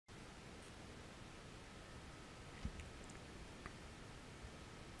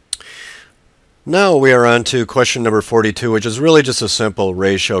Now we are on to question number 42, which is really just a simple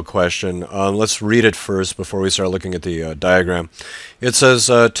ratio question. Let's read it first before we start looking at the diagram. It says,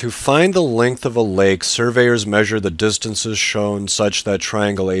 to find the length of a lake, surveyors measure the distances shown such that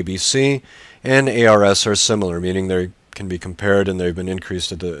triangle ABC and ARS are similar, meaning they can be compared and they've been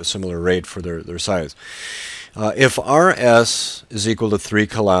increased at a similar rate for their size. If RS is equal to 3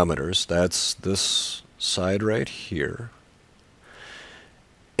 kilometers, that's this side right here.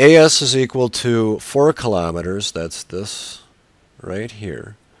 AS is equal to 4 kilometers, that's this right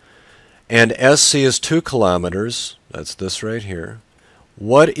here. And SC is 2 kilometers, that's this right here.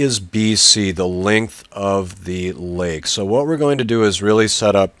 What is BC, the length of the lake? So what we're going to do is really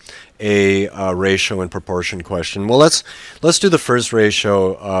set up a ratio and proportion question. Well, let's do the first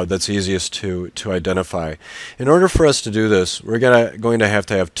ratio that's easiest to identify. In order for us to do this, we're going to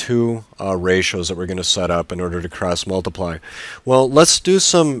have two ratios that we're going to set up in order to cross multiply. Well, let's do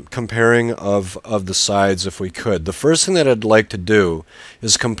some comparing of the sides if we could. The first thing that I'd like to do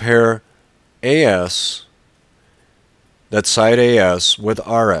is compare AS, that side AS, with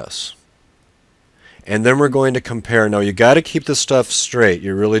RS. And then we're going to compare, now you got to keep this stuff straight,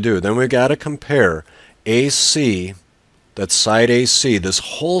 you really do. Then we got to compare AC, that side AC, this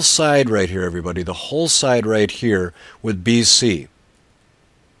whole side right here, everybody, the whole side right here with BC.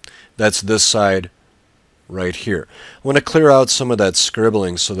 That's this side right here. I want to clear out some of that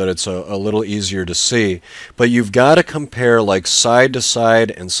scribbling so that it's a little easier to see, but you've got to compare like side to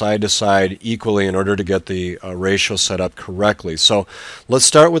side and side to side equally in order to get the ratio set up correctly. So let's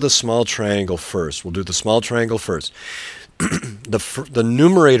start with a small triangle first. We'll do the small triangle first. The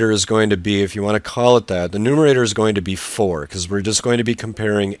numerator is going to be, if you want to call it that, the numerator is going to be 4 because we're just going to be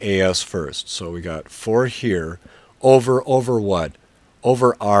comparing AS first. So we got 4 here over what?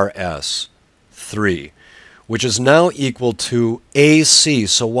 Over RS, 3. Which is now equal to AC.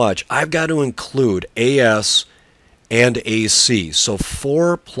 So watch, I've got to include AS and AC. So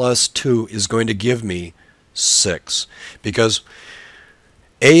 4 plus 2 is going to give me 6. Because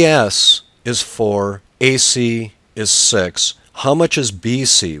AS is 4, AC is 6. How much is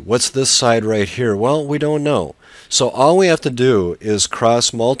BC? What's this side right here? Well, we don't know. So all we have to do is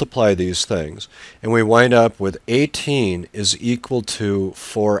cross multiply these things, and we wind up with 18 is equal to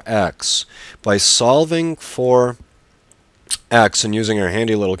 4x. By solving for x and using our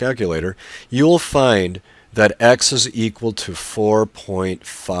handy little calculator, you will find that x is equal to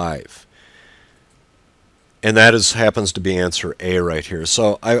 4.5. And that happens to be answer A right here.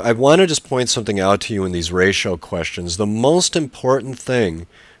 So I want to just point something out to you in these ratio questions. The most important thing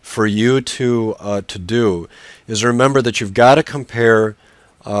for you to do is remember that you've got to compare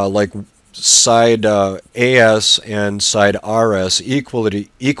like side AS and side RS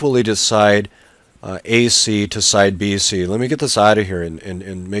equally to side AC to side BC. Let me get this out of here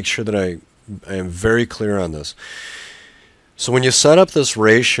and make sure that I am very clear on this. So when you set up this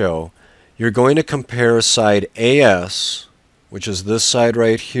ratio, you're going to compare side AS, which is this side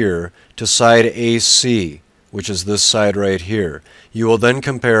right here, to side AC, which is this side right here. You will then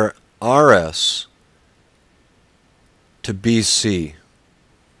compare RS to BC.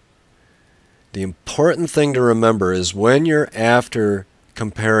 The important thing to remember is when you're after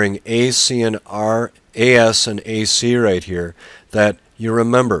comparing AC and AS and AC right here, that you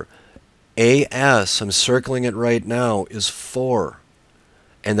remember AS, I'm circling it right now, is 4.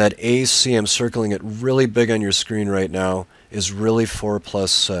 And that AC, I'm circling it really big on your screen right now, is really 4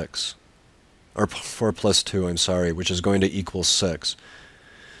 plus 6. Or 4 plus 2, I'm sorry, which is going to equal 6.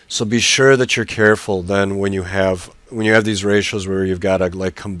 So be sure that you're careful then when you have these ratios where you've got to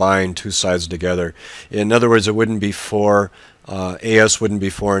like combine two sides together. In other words, it wouldn't be 4, AS wouldn't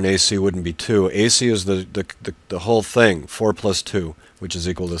be 4, and AC wouldn't be 2. AC is the whole thing, 4 plus 2, which is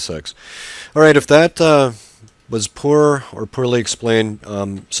equal to 6. All right, if that was poor or poorly explained,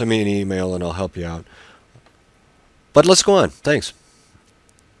 send me an email and I'll help you out. But let's go on. Thanks.